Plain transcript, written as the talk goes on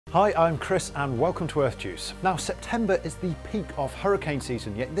Hi, I'm Chris and welcome to Earth Juice. Now, September is the peak of hurricane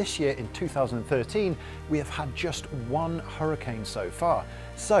season, yet this year in 2013 we have had just one hurricane so far.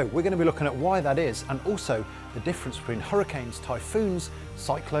 So we're going to be looking at why that is and also the difference between hurricanes, typhoons,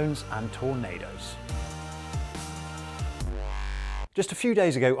 cyclones and tornadoes. Just a few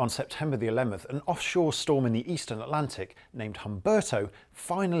days ago on September the 11th, an offshore storm in the eastern Atlantic named Humberto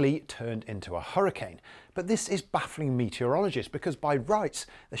finally turned into a hurricane. But this is baffling meteorologists because by rights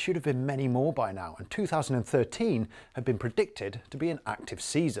there should have been many more by now, and 2013 had been predicted to be an active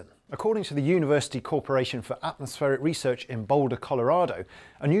season. According to the University Corporation for Atmospheric Research in Boulder, Colorado,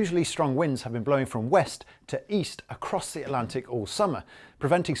 unusually strong winds have been blowing from west to east across the Atlantic all summer,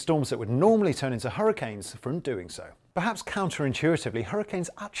 preventing storms that would normally turn into hurricanes from doing so. Perhaps counterintuitively, hurricanes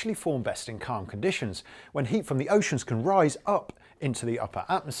actually form best in calm conditions, when heat from the oceans can rise up into the upper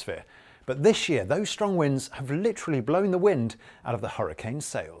atmosphere. But this year, those strong winds have literally blown the wind out of the hurricane's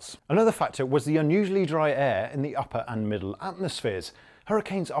sails. Another factor was the unusually dry air in the upper and middle atmospheres.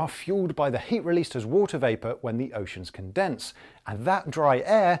 Hurricanes are fueled by the heat released as water vapour when the oceans condense, and that dry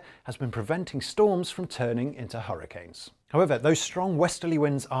air has been preventing storms from turning into hurricanes. However, those strong westerly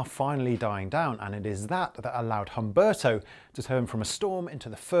winds are finally dying down, and it is that allowed Humberto to turn from a storm into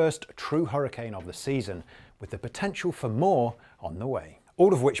the first true hurricane of the season, with the potential for more on the way.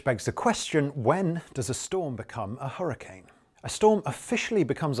 All of which begs the question, when does a storm become a hurricane? A storm officially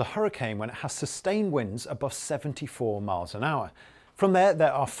becomes a hurricane when it has sustained winds above 74 miles an hour. From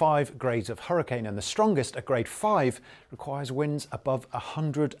there are 5 grades of hurricane, and the strongest, a grade 5, requires winds above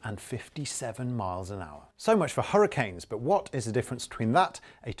 157 miles an hour. So much for hurricanes, but what is the difference between that,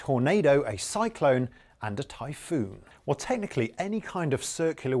 a tornado, a cyclone, and a typhoon? Well, technically any kind of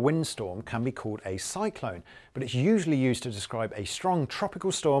circular windstorm can be called a cyclone, but it's usually used to describe a strong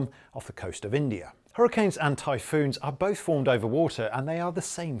tropical storm off the coast of India. Hurricanes and typhoons are both formed over water, and they are the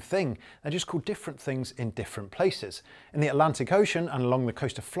same thing. They're just called different things in different places. In the Atlantic Ocean and along the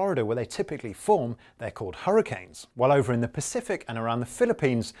coast of Florida, where they typically form, they're called hurricanes. While over in the Pacific and around the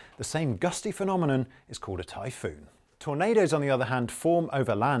Philippines, the same gusty phenomenon is called a typhoon. Tornadoes, on the other hand, form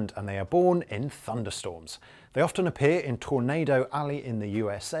over land, and they are born in thunderstorms. They often appear in Tornado Alley in the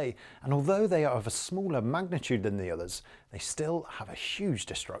USA, and although they are of a smaller magnitude than the others, they still have a huge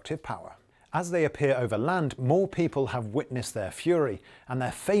destructive power. As they appear over land, more people have witnessed their fury, and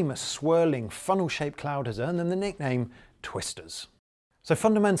their famous swirling funnel-shaped cloud has earned them the nickname twisters. So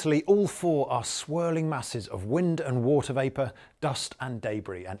fundamentally, all 4 are swirling masses of wind and water vapour, dust and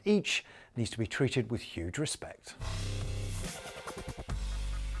debris, and each needs to be treated with huge respect.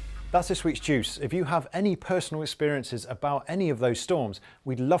 That's this week's Juice. If you have any personal experiences about any of those storms,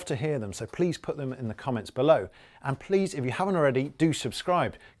 we'd love to hear them, so please put them in the comments below. And please, if you haven't already, do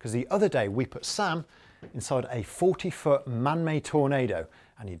subscribe, because the other day we put Sam inside a 40-foot man-made tornado,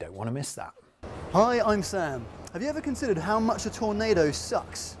 and you don't want to miss that. Hi, I'm Sam. Have you ever considered how much a tornado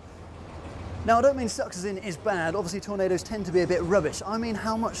sucks? Now, I don't mean sucks as in is bad. Obviously tornadoes tend to be a bit rubbish. I mean,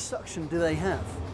 how much suction do they have?